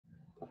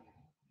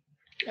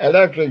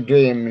Electric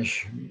Dreams.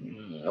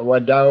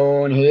 We're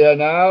down here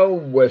now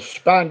with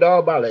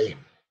Spandau Ballet.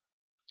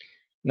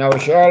 Now,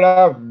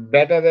 Sherlock,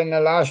 better than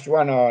the last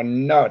one or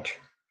not?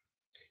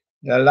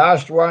 The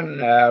last one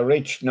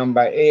reached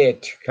number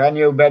 8. Can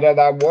you better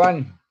that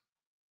one?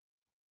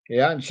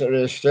 The answer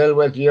is still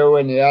with you,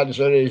 and the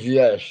answer is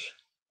yes.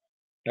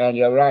 And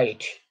you're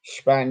right.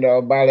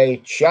 Spandau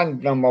Ballet,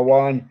 Chant number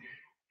 1,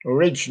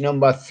 reached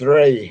number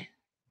 3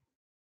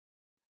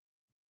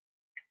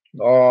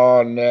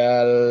 on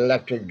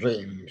Electric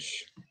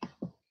Dreams.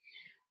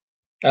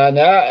 And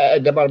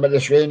at the bottom of the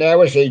screen there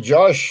we see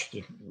Josh,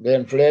 the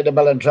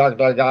inflatable and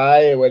tractor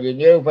guy, with the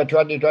new for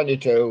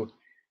 2022.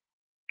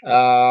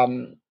 Yeah,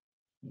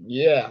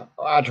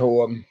 at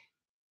home.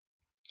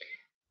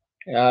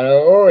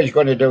 He's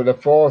going to do the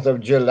 4th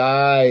of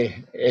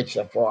July. It's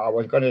the 4th. I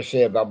was going to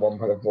save that one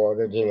for the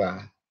 4th of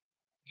July.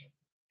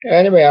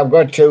 Anyway, I've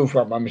got 2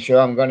 from him, so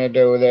I'm going to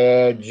do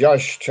the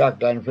Josh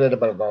tractor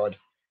inflatable board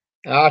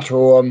at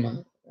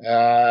home,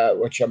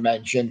 which I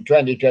mentioned,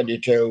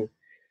 2022.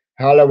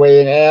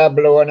 Halloween air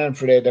balloon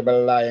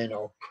inflatable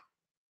lineup.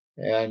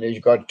 And he's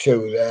got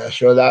 2 there.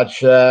 So that's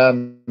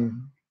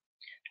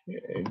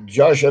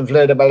Josh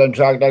Inflatable and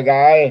Tractor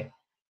Guy,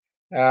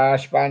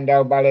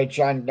 Spandau Ballet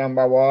Chant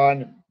number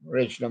 1,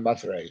 Rich number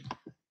 3.